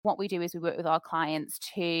What we do is we work with our clients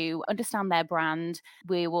to understand their brand.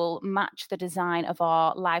 We will match the design of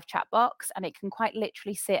our live chat box, and it can quite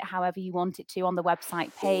literally sit however you want it to on the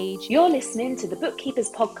website page. You're listening to the Bookkeepers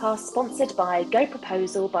podcast, sponsored by Go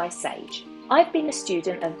Proposal by Sage. I've been a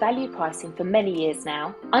student of value pricing for many years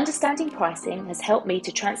now. Understanding pricing has helped me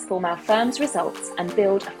to transform our firm's results and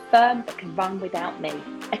build a firm that can run without me.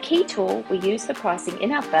 A key tool we use for pricing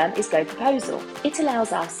in our firm is Go Proposal. It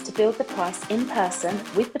allows us to build the price in person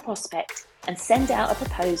with the prospect and send out a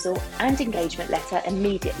proposal and engagement letter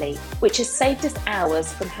immediately, which has saved us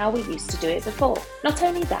hours from how we used to do it before. Not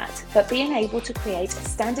only that, but being able to create a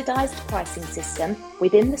standardised pricing system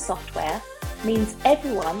within the software means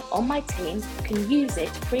everyone on my team can use it,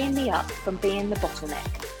 freeing me up from being the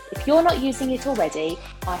bottleneck. If you're not using it already,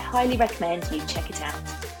 I highly recommend you check it out.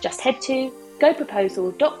 Just head to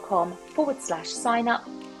goproposal.com/sign up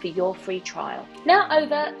for your free trial. Now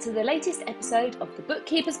over to the latest episode of the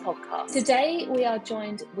Bookkeepers podcast. Today we are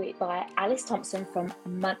joined by Alice Thompson from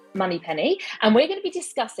Moneypenny, and we're going to be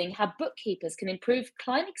discussing how bookkeepers can improve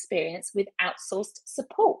client experience with outsourced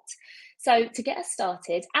support. So to get us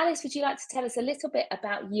started, Alice, would you like to tell us a little bit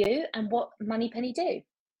about you and what Moneypenny do?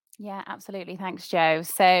 Yeah, absolutely. Thanks, Joe.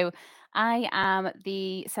 So I am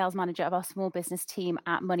the sales manager of our small business team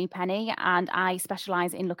at Moneypenny, and I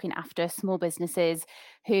specialise in looking after small businesses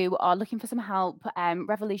who are looking for some help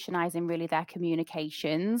revolutionising really their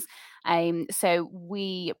communications. So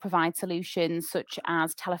we provide solutions such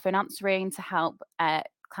as telephone answering to help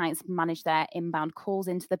clients manage their inbound calls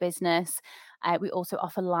into the business. We also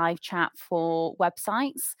offer live chat for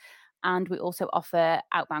websites. And we also offer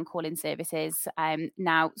outbound calling services.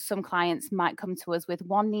 Now, some clients might come to us with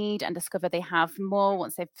one need and discover they have more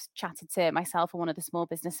once they've chatted to myself or one of the small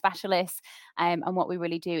business specialists. And what we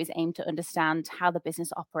really do is aim to understand how the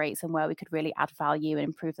business operates and where we could really add value and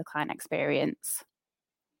improve the client experience.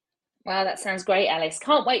 Wow, that sounds great, Alice.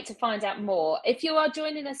 Can't wait to find out more. If you are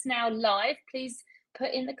joining us now live, please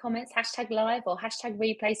put in the comments #live or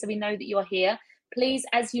 #replay so we know that you're here. Please,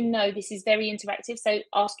 as you know, this is very interactive, so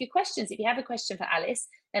ask your questions. If you have a question for Alice,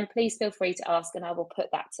 then please feel free to ask and I will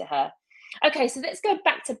put that to her. Okay, so let's go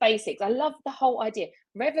back to basics. I love the whole idea,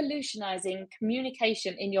 revolutionizing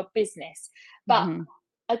communication in your business. But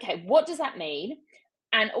okay, what does that mean?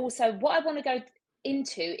 And also what I want to go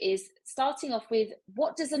into is starting off with,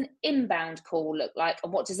 what does an inbound call look like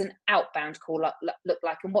and what does an outbound call look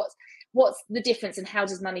like, and what's the difference and how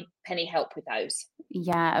does Moneypenny help with those?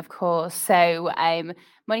 Yeah, of course. So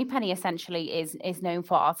Moneypenny essentially is known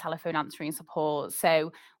for our telephone answering support.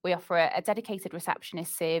 So we offer a dedicated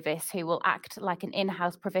receptionist service who will act like an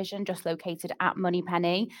in-house provision just located at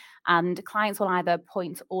Moneypenny. And clients will either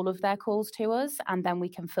point all of their calls to us and then we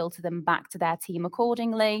can filter them back to their team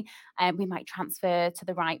accordingly. And we might transfer to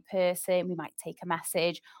the right person, we might take a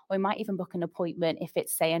message, or we might even book an appointment if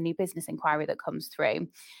it's, say, a new business inquiry that comes through.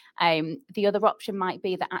 The other option might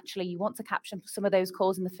be that actually you want to capture some of those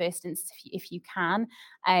calls in the first instance if you can.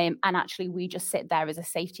 And actually we just sit there as a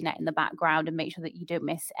safety net in the background and make sure that you don't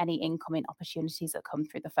miss any incoming opportunities that come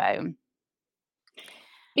through the phone.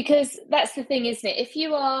 Because that's the thing, isn't it? If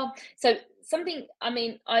you are, so something,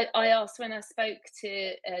 I asked when I spoke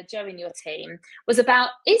to Joe in your team was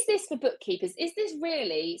about, is this for bookkeepers? Is this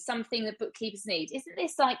really something that bookkeepers need? Isn't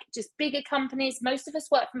this like just bigger companies? Most of us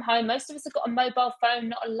work from home. Most of us have got a mobile phone,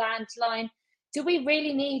 not a landline. Do we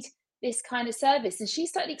really need this kind of service? And she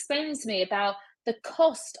started explaining to me about the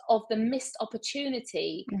cost of the missed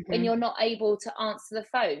opportunity when you're not able to answer the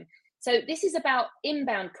phone. So this is about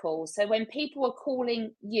inbound calls. So when people are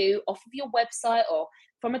calling you off of your website or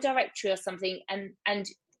from a directory or something, and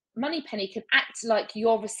Moneypenny can act like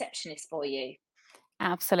your receptionist for you.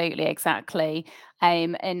 Absolutely, exactly.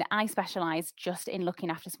 And I specialise just in looking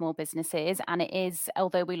after small businesses. And it is,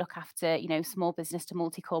 although we look after, small business to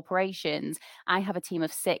multi corporations, I have a team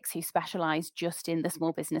of 6 who specialise just in the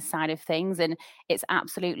small business side of things. And it's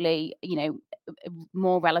absolutely,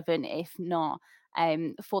 more relevant, if not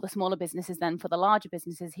for the smaller businesses than for the larger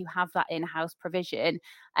businesses who have that in-house provision,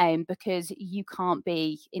 because you can't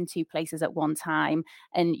be in 2 places at one time,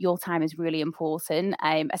 and your time is really important,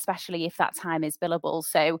 especially if that time is billable.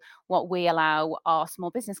 So what we allow our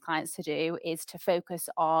small business clients to do is to focus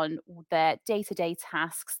on their day-to-day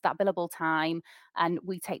tasks, that billable time, and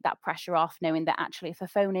we take that pressure off, knowing that actually if the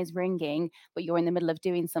phone is ringing but you're in the middle of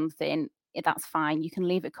doing something, that's fine. You can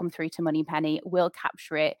leave it come through to Moneypenny. We'll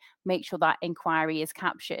capture it, make sure that inquiry is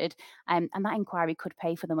captured, and that inquiry could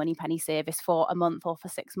pay for the Moneypenny service for a month or for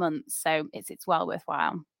 6 months. So it's well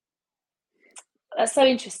worthwhile. That's so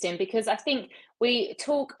interesting, because I think we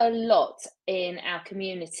talk a lot in our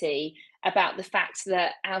community about the fact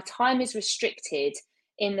that our time is restricted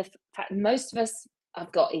in the fact most of us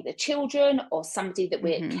have got either children or somebody that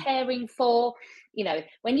we're Hmm. caring for.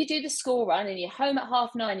 When you do the school run and you're home at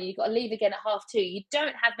 9:30 and you've got to leave again at 2:30, you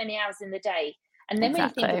don't have many hours in the day. And then when you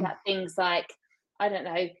think Exactly. about things like, I don't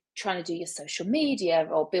know, trying to do your social media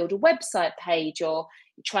or build a website page, or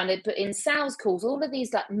trying to put in sales calls, all of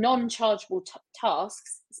these like non-chargeable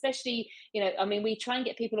tasks, especially, I mean, we try and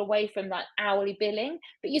get people away from that hourly billing,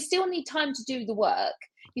 but you still need time to do the work.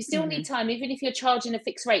 You still Hmm. need time, even if you're charging a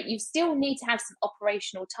fixed rate, you still need to have some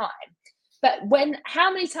operational time. But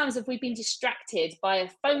how many times have we been distracted by a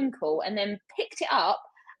phone call and then picked it up,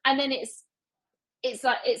 and then it's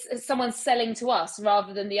like it's someone selling to us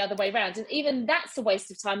rather than the other way around, and even that's a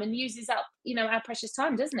waste of time and uses up our precious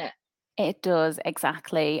time, doesn't it? It does,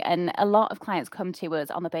 exactly. And a lot of clients come to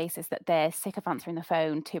us on the basis that they're sick of answering the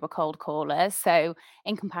phone to a cold caller. So,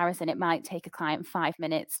 in comparison, it might take a client 5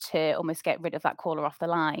 minutes to almost get rid of that caller off the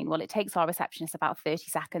line. Well, it takes our receptionist about 30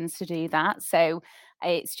 seconds to do that. So,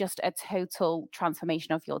 it's just a total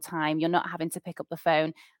transformation of your time. You're not having to pick up the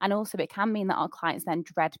phone. And also, it can mean that our clients then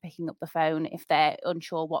dread picking up the phone if they're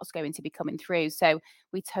unsure what's going to be coming through. So,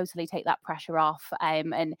 we totally take that pressure off.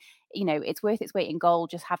 And it's worth its weight in gold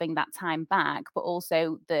just having that time back, but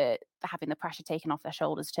also the having the pressure taken off their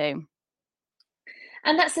shoulders too.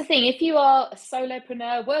 And that's the thing. If you are a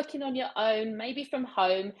solopreneur working on your own, maybe from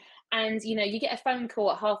home, and you get a phone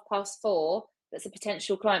call at 4:30 that's a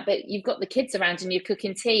potential client, but you've got the kids around and you're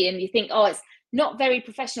cooking tea, and you think, oh, it's not very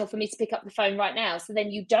professional for me to pick up the phone right now. So then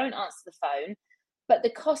you don't answer the phone. But the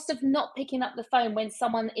cost of not picking up the phone when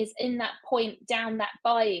someone is in that point down that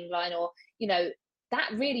buying line, or, that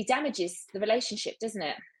really damages the relationship, doesn't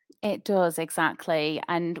it? It does, exactly.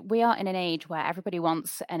 And we are in an age where everybody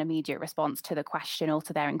wants an immediate response to the question or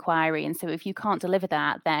to their inquiry. And so if you can't deliver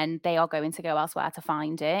that, then they are going to go elsewhere to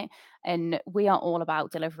find it. And we are all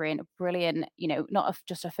about delivering a brilliant, not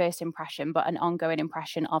just a first impression, but an ongoing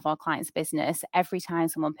impression of our client's business. Every time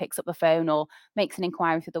someone picks up the phone or makes an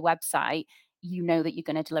inquiry through the website, you know that you're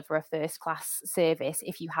going to deliver a first class service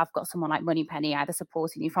if you have got someone like Moneypenny either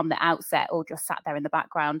supporting you from the outset or just sat there in the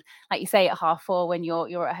background like you say, at 4:30 when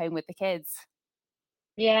you're at home with the kids.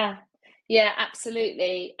 Yeah. Yeah,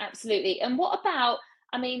 absolutely. Absolutely. And what about,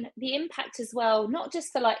 I mean, the impact as well, not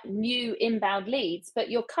just for like new inbound leads,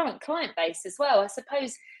 but your current client base as well. I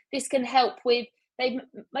suppose this can help with,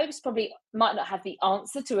 most probably might not have the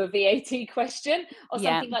answer to a VAT question or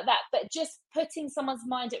Yeah, something like that, but just putting someone's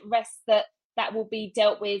mind at rest that that will be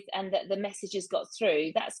dealt with and that the message has got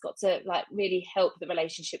through, that's got to like really help the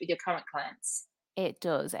relationship with your current clients. it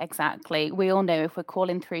does, exactly. We all know if we're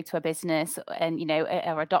calling through to a business and,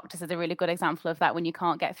 or a doctor's is a really good example of that when you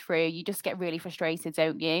can't get through, you just get really frustrated,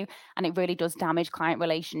 don't you? And it really does damage client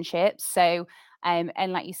relationships. So, and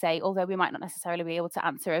like you say, although we might not necessarily be able to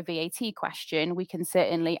answer a VAT question, we can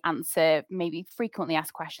certainly answer maybe frequently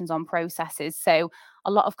asked questions on processes. So a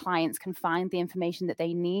lot of clients can find the information that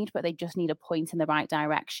they need, but they just need a point in the right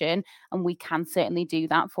direction. And we can certainly do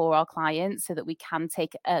that for our clients so that we can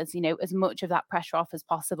take as much of that pressure off as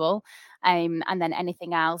possible. And then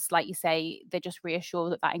anything else, like you say, they're just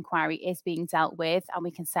reassured that that inquiry is being dealt with, and we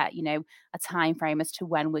can set a time frame as to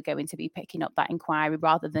when we're going to be picking up that inquiry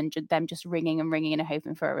rather than them just ringing and ringing and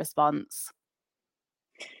hoping for a response.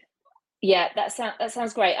 Yeah, that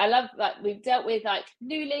sounds great. I love that we've dealt with like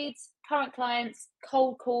new leads, current clients,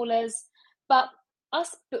 cold callers, but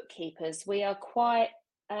us bookkeepers, we are quite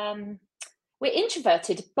um we're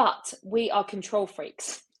introverted, but we are control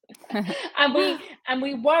freaks. And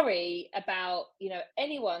we worry about,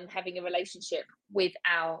 anyone having a relationship with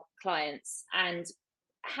our clients. And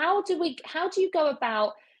how does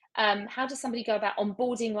somebody go about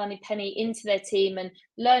onboarding Money Penny into their team and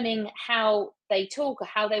learning how they talk or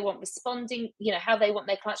how they want responding, how they want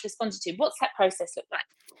their clients responded to? What's that process look like?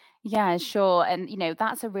 Yeah, sure. And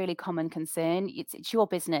that's a really common concern. It's your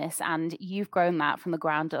business and you've grown that from the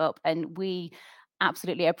ground up. And we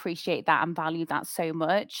absolutely appreciate that and value that so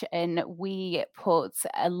much. And we put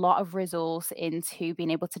a lot of resource into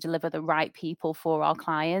being able to deliver the right people for our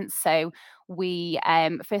clients. So we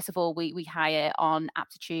first of all we hire on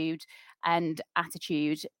aptitude and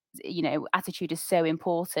attitude. Attitude is so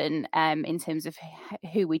important in terms of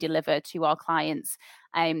who we deliver to our clients.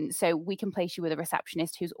 So we can place you with a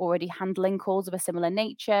receptionist who's already handling calls of a similar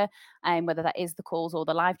nature, whether that is the calls or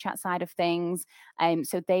the live chat side of things.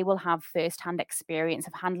 So they will have first-hand experience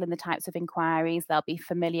of handling the types of inquiries. They'll be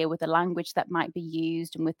familiar with the language that might be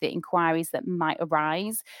used and with the inquiries that might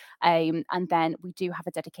arise. And then we do have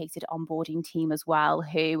a dedicated onboarding team as well,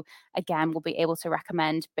 who again will be able to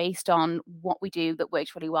recommend based on what we do that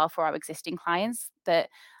works really well for our existing clients that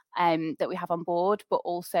that we have on board, but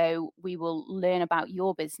also we will learn about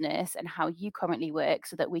your business and how you currently work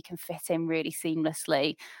so that we can fit in really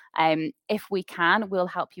seamlessly. If we can, we'll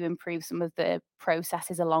help you improve some of the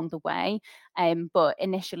processes along the way. But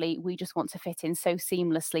initially, we just want to fit in so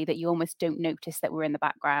seamlessly that you almost don't notice that we're in the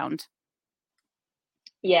background.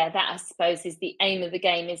 Yeah, that I suppose is the aim of the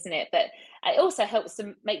game, isn't it? But it also helps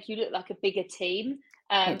to make you look like a bigger team.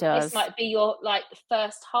 It This does. might be your like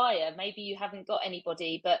first hire. Maybe you haven't got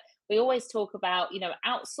anybody, but we always talk about,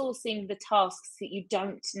 outsourcing the tasks that you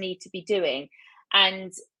don't need to be doing.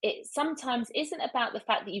 And it sometimes isn't about the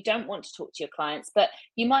fact that you don't want to talk to your clients, but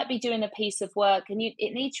you might be doing a piece of work and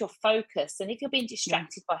it needs your focus. And if you're being Yeah.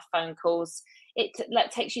 distracted by phone calls, it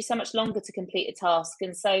takes you so much longer to complete a task.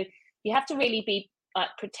 And so you have to really be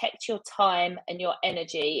protect your time and your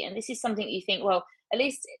energy. And this is something that you think, well, at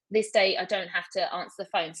least this day I don't have to answer the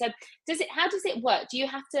phone. So how does it work? Do you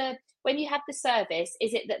have to, when you have the service,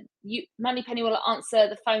 is it that you Moneypenny will answer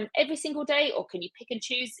the phone every single day, or can you pick and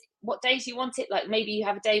choose what days you want it? Like maybe you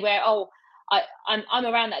have a day where, oh, I'm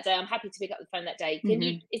around that day, I'm happy to pick up the phone that day.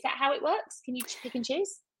 Mhm. Is that how it works? Can you pick and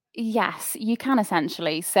choose? Yes, you can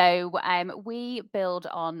essentially. So we build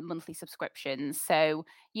on monthly subscriptions. So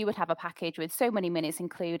you would have a package with so many minutes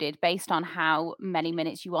included based on how many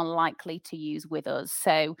minutes you are likely to use with us.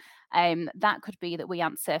 So that could be that we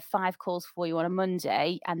answer 5 calls for you on a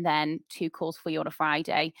Monday and then 2 calls for you on a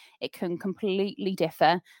Friday. It can completely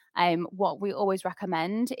differ. What we always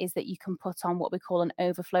recommend is that you can put on what we call an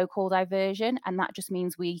overflow call diversion. And that just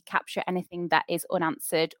means we capture anything that is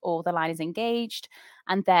unanswered or the line is engaged,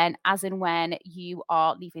 and then, as and when you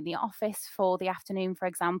are leaving the office for the afternoon, for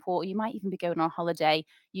example, or you might even be going on holiday,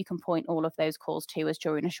 you can point all of those calls to us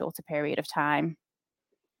during a shorter period of time.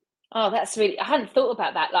 Oh, that's really, I hadn't thought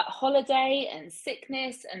about that. Like holiday and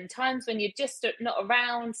sickness and times when you're just not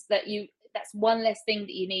around, that's one less thing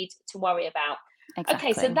that you need to worry about.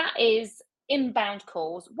 Okay, so Exactly. that is inbound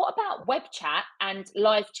calls. What about web chat and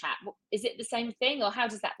live chat? Is it the same thing or how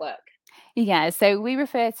does that work? Yeah, so we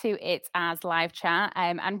refer to it as live chat,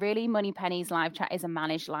 and really, Moneypenny's live chat is a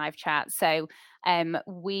managed live chat. So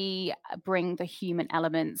we bring the human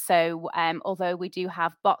element. So although we do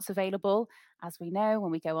have bots available, as we know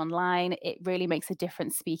when we go online, it really makes a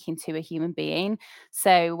difference speaking to a human being.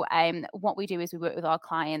 So what we do is we work with our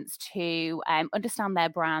clients to understand their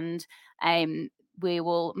brand. We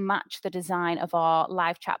will match the design of our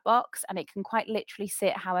live chat box, and it can quite literally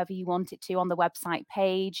sit however you want it to on the website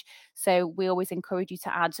page. So we always encourage you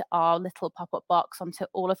to add our little pop-up box onto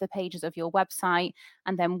all of the pages of your website.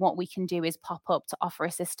 And then what we can do is pop up to offer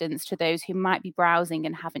assistance to those who might be browsing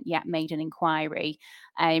and haven't yet made an inquiry.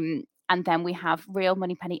 And then we have real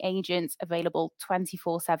Moneypenny agents available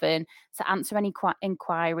 24/7 to answer any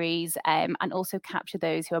inquiries, and also capture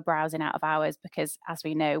those who are browsing out of hours because, as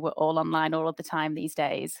we know, we're all online all of the time these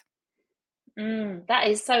days. That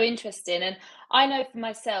is so interesting, and I know for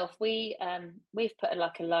myself, we've put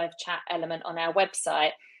like a live chat element on our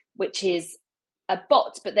website, which is a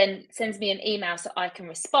bot, but then sends me an email so I can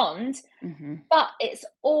respond. Hmm. But it's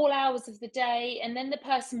all hours of the day, and then the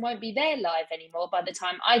person won't be there live anymore by the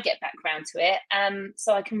time I get back round to it.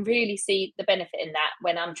 So I can really see the benefit in that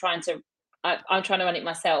when I'm trying to run it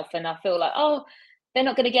myself, and I feel like, oh, they're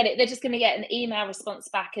not going to get it. They're just going to get an email response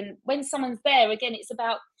back. And when someone's there, again, it's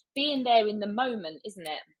about being there in the moment, isn't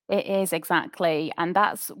it? It is, exactly, and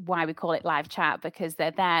that's why we call it live chat, because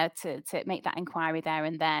they're there to make that inquiry there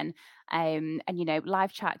and then. And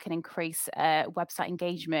live chat can increase website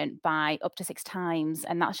engagement by up to 6 times,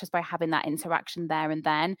 and that's just by having that interaction there and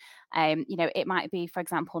then. It might be, for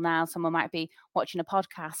example, now someone might be watching a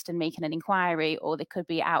podcast and making an inquiry, or they could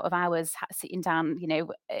be out of hours sitting down,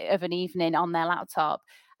 of an evening on their laptop.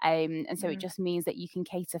 And so it Mm. just means that you can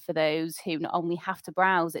cater for those who not only have to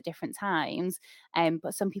browse at different times,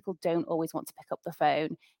 but some people don't always want to pick up the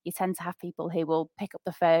phone. You tend to have people who will pick up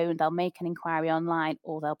the phone, they'll make an inquiry online,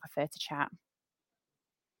 or they'll prefer to chat.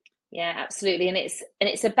 Yeah, absolutely. And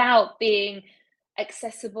it's about being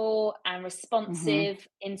accessible and Hmm. responsive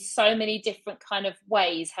in so many different kind of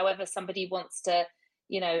ways, however somebody wants to,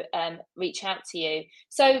 reach out to you.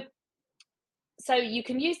 So you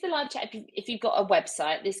can use the live chat if you've got a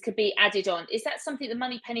website. This could be added on. Is that something that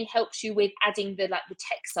Moneypenny helps you with adding the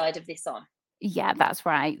tech side of this on? Yeah, that's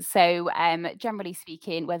right. So, generally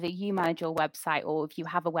speaking, whether you manage your website or if you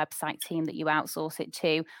have a website team that you outsource it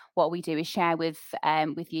to, what we do is share with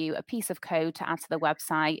you a piece of code to add to the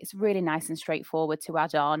website. It's really nice and straightforward to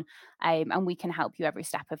add on, and we can help you every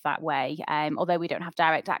step of that way. Although we don't have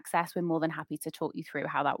direct access, we're more than happy to talk you through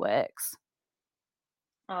how that works.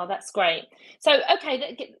 Oh, that's great. So,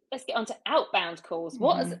 okay, let's get on to outbound calls.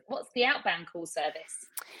 Mhm. What's the outbound call service?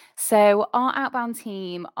 So our outbound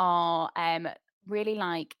team are really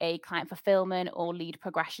like a client fulfillment or lead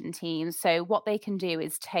progression team. So what they can do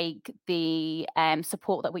is take the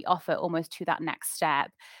support that we offer almost to that next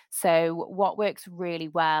step. So what works really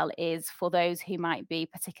well is for those who might be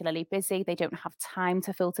particularly busy, they don't have time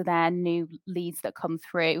to filter their new leads that come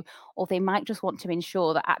through, or they might just want to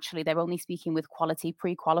ensure that actually they're only speaking with quality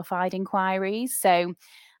pre-qualified inquiries. So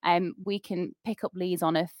we can pick up leads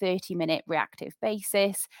on a 30-minute reactive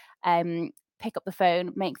basis, pick up the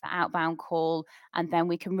phone, make the outbound call, and then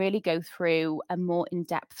we can really go through a more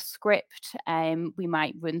in-depth script. We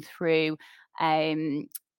might run through um,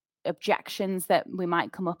 objections that we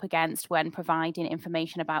might come up against when providing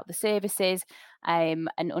information about the services, and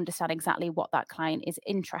understand exactly what that client is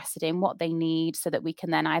interested in, what they need, so that we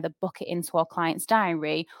can then either book it into our client's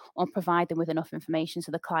diary or provide them with enough information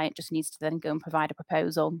so the client just needs to then go and provide a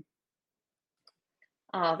proposal.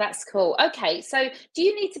 Oh, that's cool. Okay, so do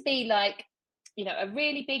you need to be like, a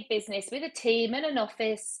really big business with a team and an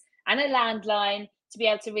office and a landline to be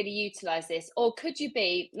able to really utilize this? Or could you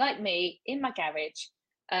be like me in my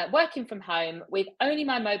garage, working from home with only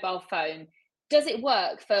my mobile phone? Does it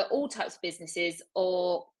work for all types of businesses,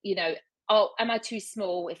 or, oh, am I too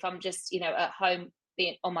small if I'm just, at home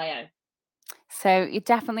being on my own? So you're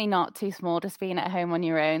definitely not too small just being at home on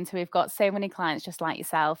your own. So we've got so many clients just like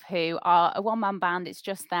yourself who are a one-man band. It's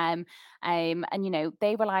just them. And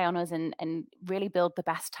they rely on us and really build the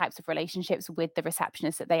best types of relationships with the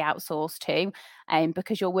receptionists that they outsource to,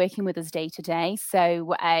 because you're working with us day to day.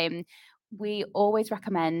 So we always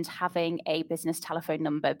recommend having a business telephone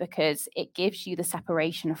number because it gives you the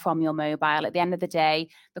separation from your mobile. At the end of the day,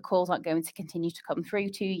 the calls aren't going to continue to come through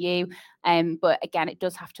to you. But again, it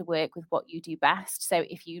does have to work with what you do best. So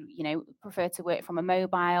if you prefer to work from a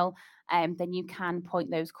mobile, then you can point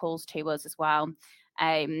those calls to us as well.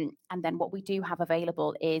 And then what we do have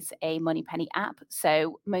available is a Money Penny app.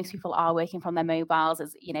 So most people are working from their mobiles,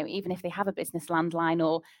 as even if they have a business landline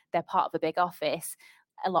or they're part of a big office,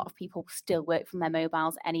 a lot of people still work from their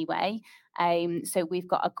mobiles anyway. So we've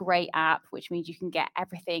got a great app, which means you can get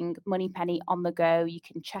everything Money Penny on the go. You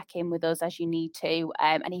can check in with us as you need to,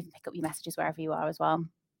 and even pick up your messages wherever you are as well.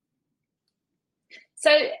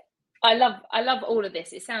 So I love all of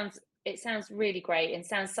this. It sounds really great and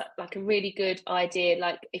sounds like a really good idea.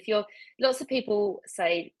 Like, if you're lots of people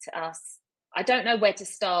say to us, I don't know where to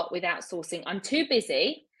start with outsourcing. I'm too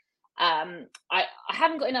busy. I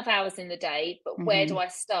haven't got enough hours in the day, but where do Hmm. I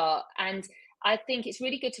start? And I think it's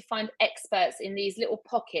really good to find experts in these little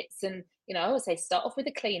pockets. And I always say, start off with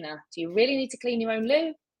a cleaner. Do you really need to clean your own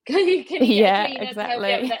loo? Can you get a Yeah, cleaner to help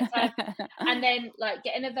you out with exactly. that time? And then, like,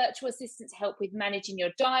 getting a virtual assistant to help with managing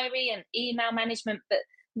your diary and email management. But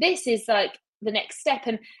this is like the next step.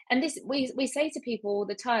 And this, we say to people all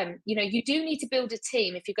the time, you do need to build a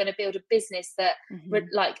team if you're going to build a business that Hmm.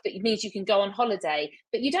 that means you can go on holiday,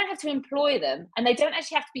 but you don't have to employ them, and they don't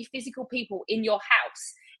actually have to be physical people in your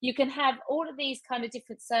house. You can have all of these kind of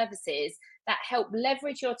different services that help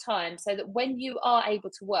leverage your time so that when you are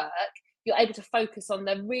able to work, you're able to focus on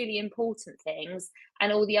the really important things,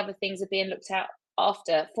 and all the other things are being looked at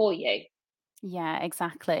after for you. Yeah,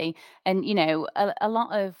 exactly. And, a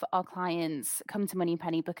lot of our clients come to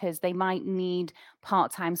Moneypenny because they might need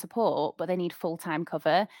part time support, but they need full time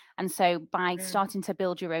cover. And so by Mm. starting to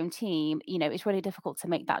build your own team, it's really difficult to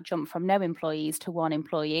make that jump from no employees to one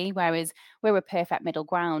employee, whereas we're a perfect middle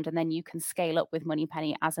ground. And then you can scale up with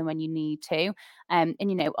Moneypenny as and when you need to. And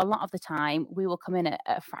a lot of the time we will come in at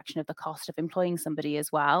a fraction of the cost of employing somebody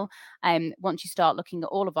as well. Once you start looking at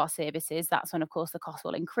all of our services, that's when, of course, the cost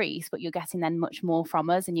will increase, but you're getting then much more from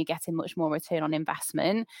us and you're getting much more return on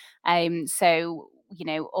investment. So,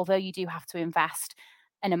 although you do have to invest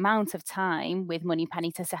an amount of time with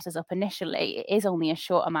Moneypenny to set us up initially, it is only a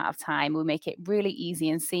short amount of time. We make it really easy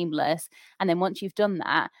and seamless. And then once you've done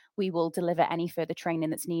that, we will deliver any further training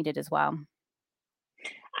that's needed as well.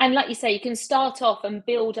 And like you say, you can start off and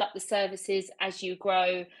build up the services as you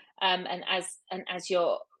grow, and as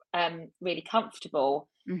you're really comfortable.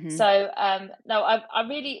 Hmm. So, no, I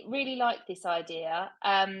really really like this idea,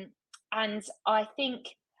 and I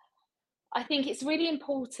think it's really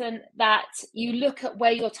important that you look at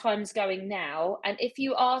where your time's going now. And if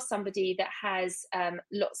you are somebody that has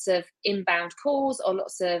lots of inbound calls or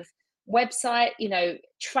lots of website,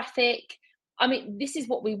 traffic, I mean, this is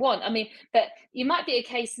what we want. I mean, but you might be a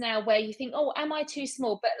case now where you think, oh, am I too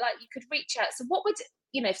small? But like, you could reach out. So,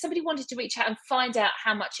 if somebody wanted to reach out and find out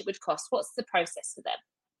how much it would cost, what's the process for them?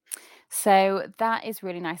 So that is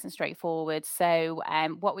really nice and straightforward. So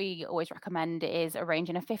what we always recommend is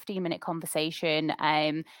arranging a 15-minute conversation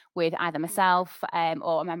with either myself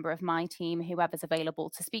or a member of my team, whoever's available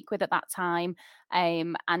to speak with at that time.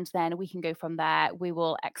 And then we can go from there. We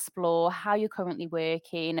will explore how you're currently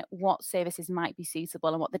working, what services might be suitable,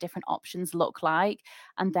 and what the different options look like.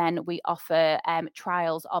 And then we offer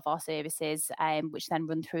trials of our services, which then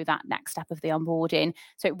run through that next step of the onboarding.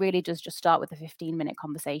 So it really does just start with a 15-minute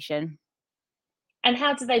conversation. And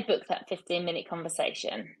how do they book that 15-minute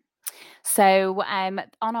conversation? So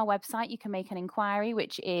on our website, you can make an inquiry,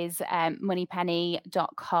 which is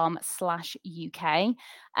moneypenny.com/UK.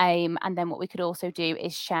 And then what we could also do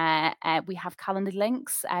is share, we have calendar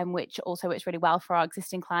links, which also works really well for our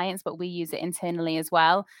existing clients, but we use it internally as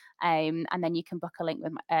well. And then you can book a link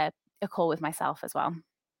with a call with myself as well.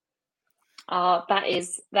 That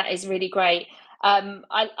is really great.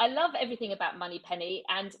 I love everything about Moneypenny.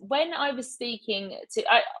 And when I was speaking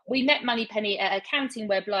we met Moneypenny at Accounting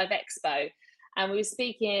Web Live Expo, and we were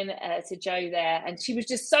speaking to Jo there, and she was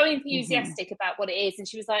just so Mhm. enthusiastic about what it is, and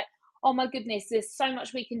she was like, "Oh my goodness, there's so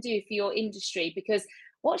much we can do for your industry." Because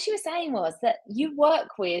what she was saying was that you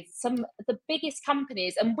work with some of the biggest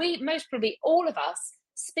companies, and we most probably all of us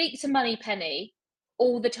speak to Moneypenny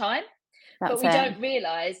all the time, but That's we it. don't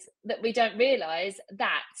realize that we're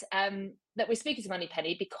speaking to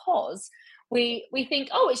Moneypenny, because we think,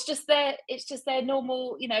 oh, it's just their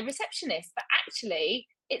normal, receptionist, but actually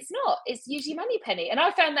it's not. It's usually Moneypenny. And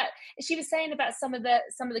I found that she was saying about some of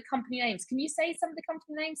the company names. Can you say some of the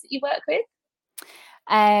company names that you work with?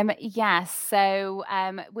 Yes. So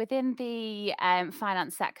within the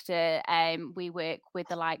finance sector, we work with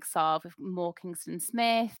the likes of Moore Kingston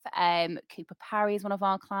Smith, Cooper Parry is one of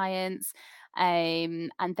our clients.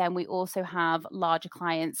 And then we also have larger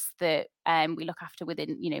clients that we look after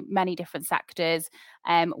within, many different sectors,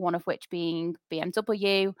 one of which being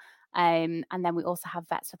BMW. And then we also have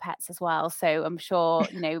Vets for Pets as well. So I'm sure,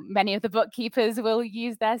 many of the bookkeepers will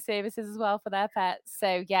use their services as well for their pets.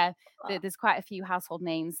 So yeah, there's quite a few household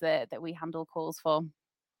names that we handle calls for.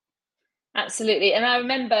 Absolutely. And I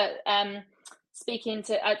remember speaking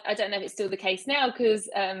to, I don't know if it's still the case now, because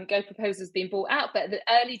Go Proposal has been bought out, but the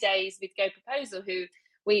early days with Go Proposal, who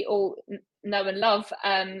we all know and love,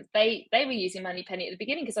 they were using Moneypenny at the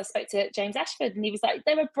beginning, because I spoke to James Ashford, and he was like,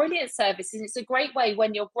 they're a brilliant service. And it's a great way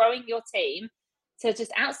when you're growing your team to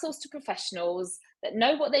just outsource to professionals that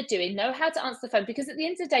know what they're doing, know how to answer the phone. Because at the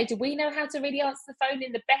end of the day, do we know how to really answer the phone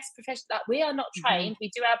in the best profession? Like, we are not Mhm. trained, we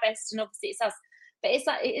do our best, and obviously it's us, but it's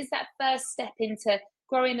like, it is that first step into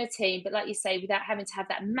growing a team, but like you say, without having to have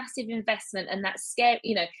that massive investment and that scare,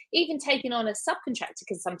 even taking on a subcontractor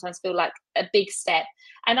can sometimes feel like a big step.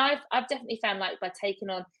 And I've definitely found, like, by taking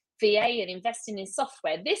on VA and investing in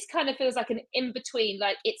software, this kind of feels like an in between.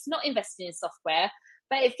 Like, it's not investing in software,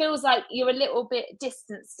 but it feels like you're a little bit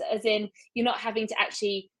distanced, as in you're not having to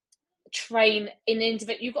actually train in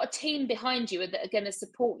individual. You've got a team behind you that are going to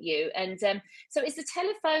support you. And so is the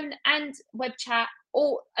telephone and web chat,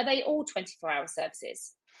 or are they all 24-hour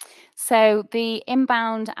services? So the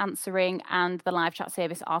inbound answering and the live chat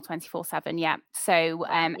service are 24/7. Yeah. So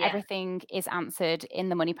Wow, yeah. everything is answered in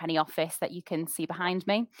the Moneypenny office that you can see behind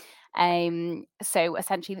me. So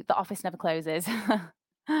essentially, the office never closes.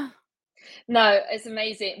 No, it's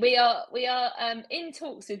amazing. We are in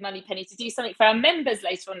talks with Moneypenny to do something for our members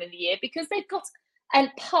later on in the year, because they've got a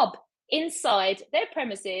pub inside their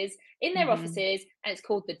premises, in their Mhm. offices, and it's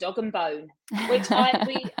called the Dog and Bone. Which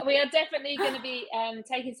we are definitely going to be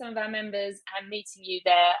taking some of our members and meeting you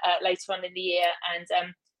there later on in the year, and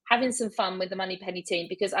having some fun with the Moneypenny team,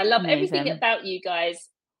 because I love everything Amazing. about you guys.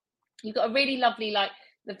 You've got a really lovely, like,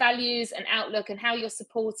 the values and outlook and how you're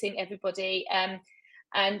supporting everybody.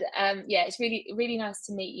 And yeah, it's really, really nice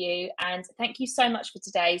to meet you. And thank you so much for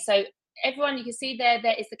today. So everyone, you can see there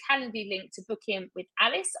is the calendar link to book in with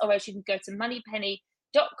Alice, or else you can go to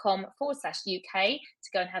moneypenny.com/UK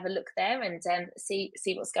to go and have a look there and see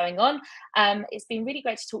what's going on. It's been really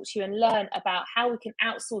great to talk to you and learn about how we can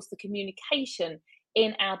outsource the communication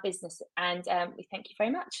in our business. And we thank you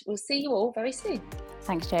very much. We'll see you all very soon.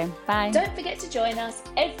 Thanks, Joe. Bye. Don't forget to join us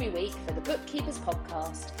every week for the Bookkeepers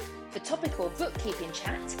podcast. For topical bookkeeping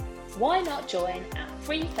chat, why not join our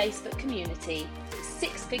free Facebook community, the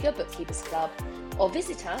Six Figure Bookkeepers Club, or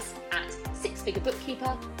visit us at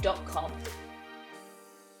sixfigurebookkeeper.com.